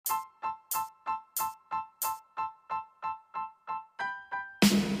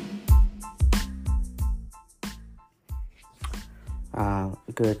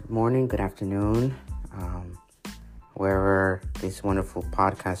Good morning, good afternoon, wherever this wonderful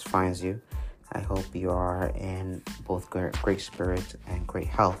podcast finds you. I hope you are in both great spirits and great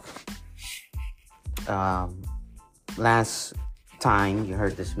health. Last time you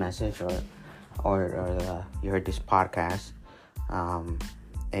heard this message or you heard this podcast,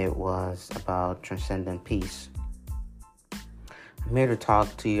 it was about transcendent peace. I'm here to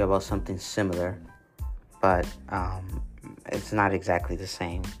talk to you about something similar, but it's not exactly the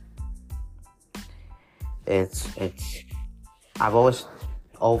same. I've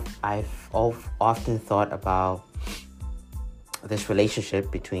often thought about this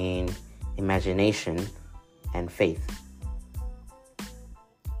relationship between imagination and faith.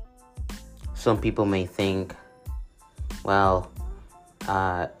 Some people may think, well,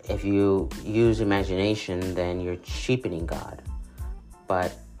 if you use imagination, then you're cheapening God.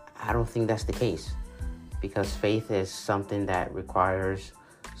 But I don't think that's the case, because faith is something that requires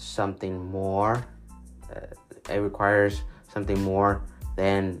something more. It requires something more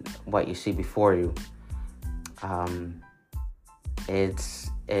than what you see before you.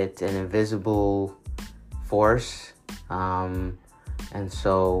 It's an invisible force, and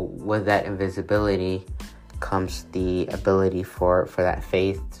so with that invisibility comes the ability for that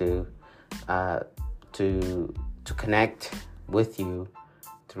faith to connect with you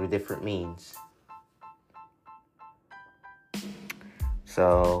through different means.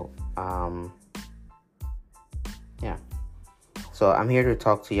 So, So I'm here to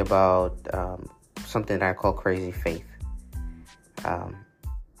talk to you about something that I call crazy faith.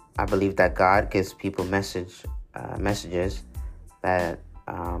 I believe that God gives people messages that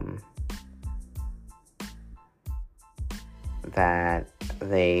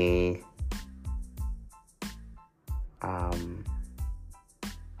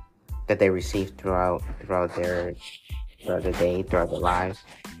they receive throughout their day, throughout their lives.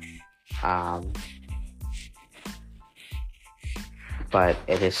 But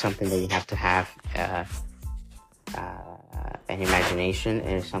it is something that you have to have an imagination.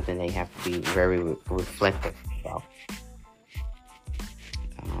 It is something that you have to be very reflective about.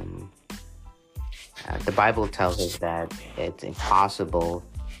 The Bible tells us that it's impossible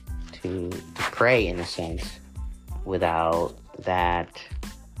to pray, in a sense, without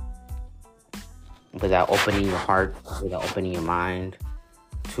opening your heart, without opening your mind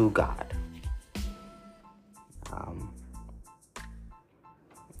to God.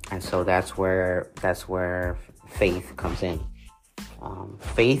 And so that's where faith comes in.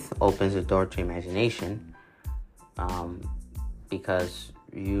 Faith opens the door to imagination, because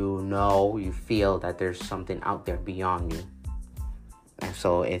you feel that there's something out there beyond you. And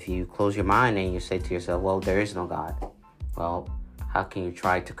so if you close your mind and you say to yourself, well, there is no God, well, how can you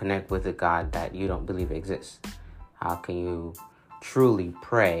try to connect with a God that you don't believe exists? How can you truly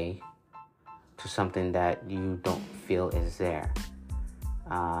pray to something that you don't feel is there?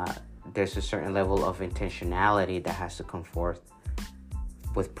 There's a certain level of intentionality that has to come forth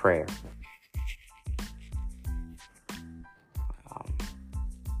with prayer.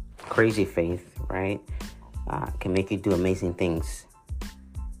 Crazy faith, right, can make you do amazing things.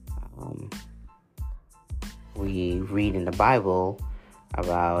 We read in the Bible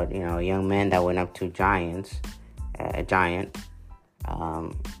about a young man that went up to a giant, that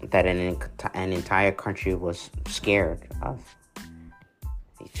an entire country was scared of.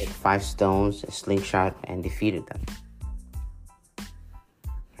 He took 5 stones, a slingshot, and defeated them.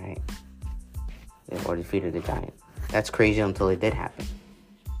 Right? Or defeated the giant. That's crazy until it did happen.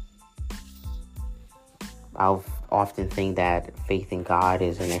 I often think that faith in God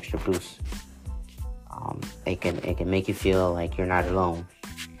is an extra boost. It can make you feel like you're not alone.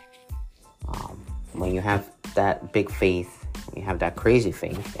 When you have that big faith, when you have that crazy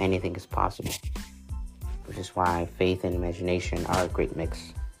faith, anything is possible. Which is why faith and imagination are a great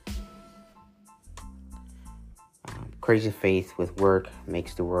mix. Crazy faith with work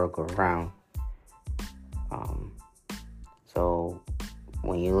makes the world go round. So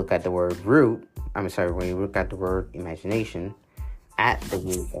when you look at the word when you look at the word imagination, at the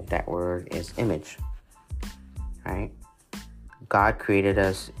root of that word is image. Right? God created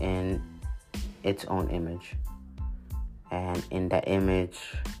us in its own image. And in that image,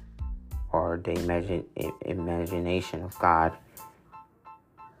 or the imagination of God,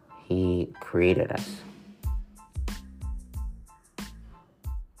 He created us.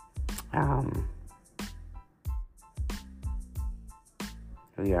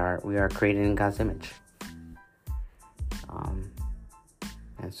 We are created in God's image.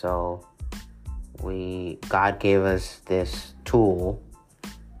 And so God gave us this tool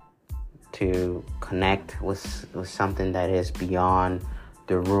to connect with something that is beyond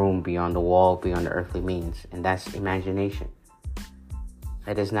the room, beyond the wall, beyond the earthly means. And that's imagination.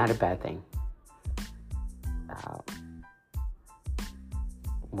 That is not a bad thing.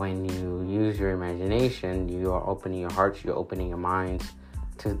 When you use your imagination, you are opening your hearts, you're opening your minds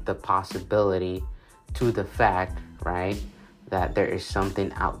to the possibility, to the fact, right, that there is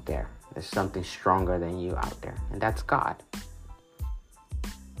something out there. There's something stronger than you out there, and that's God.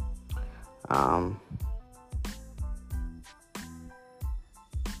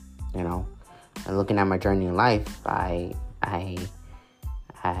 And looking at my journey in life, I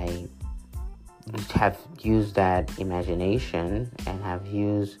have used that imagination and have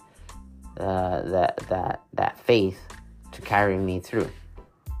used that faith to carry me through,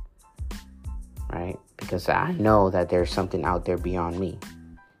 right? Because I know that there's something out there beyond me.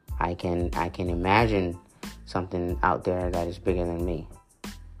 I can imagine something out there that is bigger than me,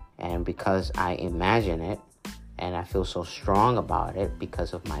 and because I imagine it and I feel so strong about it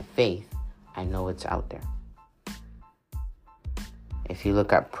because of my faith, I know it's out there. If you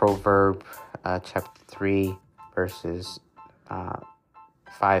look at Proverbs chapter 3, verses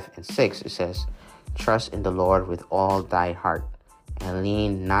 5 and 6, it says, "Trust in the Lord with all thy heart, and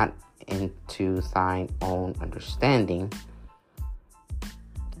lean not into thine own understanding."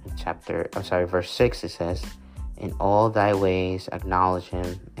 Verse 6, it says, "In all thy ways acknowledge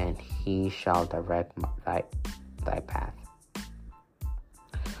him, and he shall direct thy path."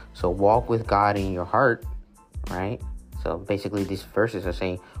 So walk with God in your heart, right? So basically these verses are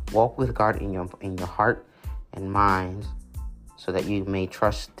saying, walk with God in your heart and mind, so that you may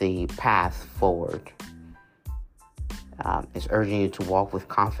trust the path forward. It's urging you to walk with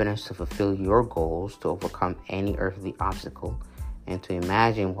confidence to fulfill your goals, to overcome any earthly obstacle, and to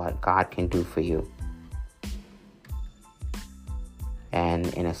imagine what God can do for you.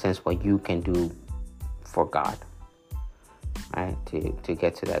 And in a sense, what you can do for God, right? To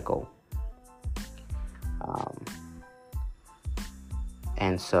get to that goal.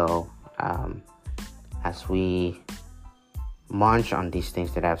 And so, as we munch on these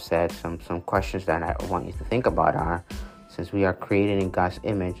things that I've said, some questions that I want you to think about are, since we are created in God's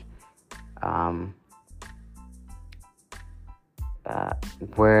image,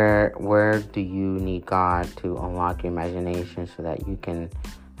 where do you need God to unlock your imagination so that you can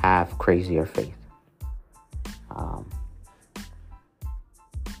have crazier faith?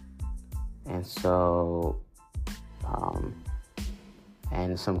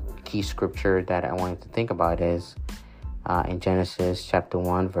 And some key scripture that I wanted to think about is in Genesis chapter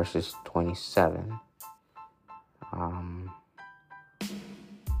 1, verses 27.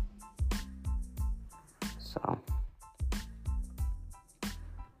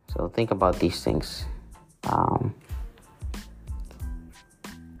 So think about these things.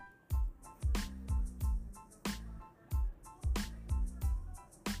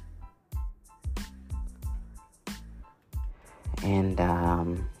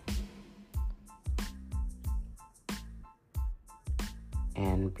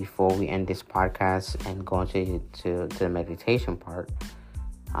 And before we end this podcast and go into the meditation part,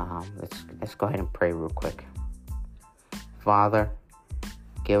 let's go ahead and pray real quick. Father,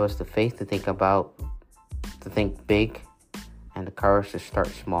 give us the faith to think big, and the courage to start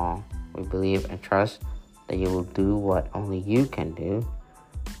small. We believe and trust that you will do what only you can do.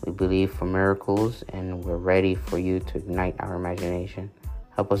 We believe for miracles, and we're ready for you to ignite our imagination.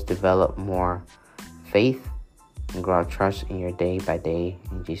 Help us develop more faith and grow our trust in your day by day.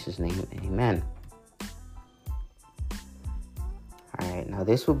 In Jesus' name, amen. All right, now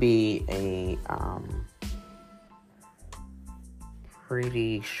this will be a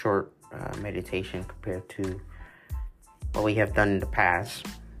pretty short meditation compared to what we have done in the past,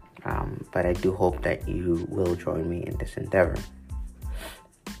 but I do hope that you will join me in this endeavor.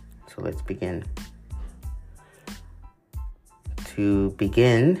 So let's begin. To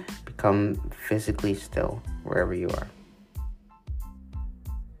begin, become physically still wherever you are.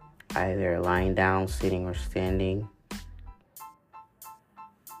 Either lying down, sitting, or standing.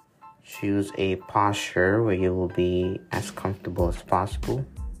 Choose a posture where you will be as comfortable as possible.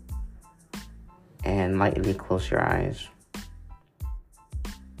 And lightly close your eyes.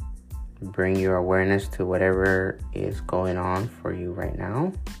 Bring your awareness to whatever is going on for you right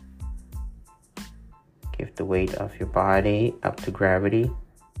now. Give the weight of your body up to gravity.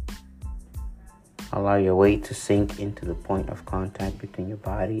 Allow your weight to sink into the point of contact between your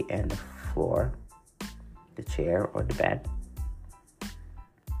body and the floor, the chair, or the bed.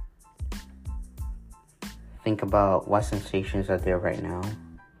 Think about what sensations are there right now.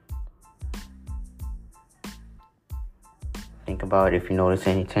 Think about if you notice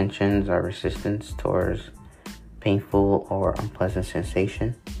any tensions or resistance towards painful or unpleasant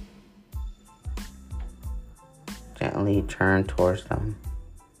sensation. Gently turn towards them.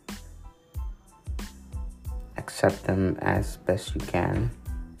 Accept them as best you can.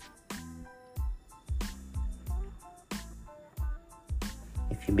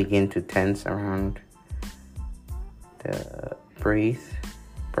 If you begin to tense around the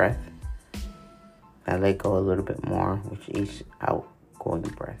breath, and let go a little bit more with each outgoing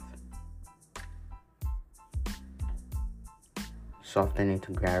breath. Soften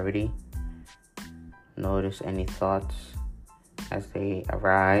into gravity. Notice any thoughts as they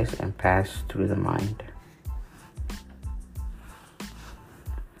arise and pass through the mind.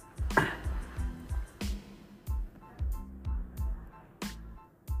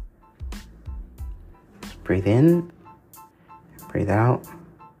 Just breathe in, breathe out.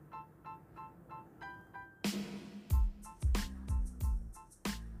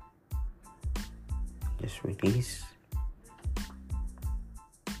 Just release.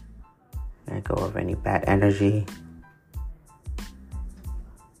 Let go of any bad energy.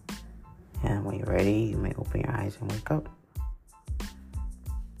 And when you're ready, you may open your eyes and wake up.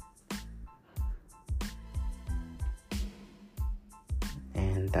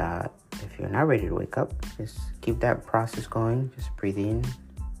 And if you're not ready to wake up, just keep that process going. Just breathe in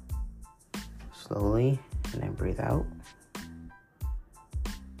slowly and then breathe out.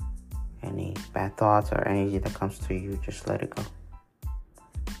 Any bad thoughts or energy that comes to you, just let it go.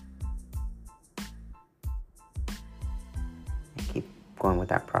 And keep going with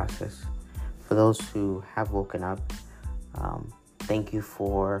that process. For those who have woken up, thank you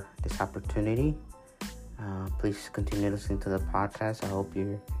for this opportunity. Please continue listening to the podcast. I hope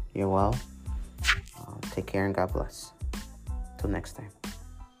you're well. Take care and God bless. Till next time.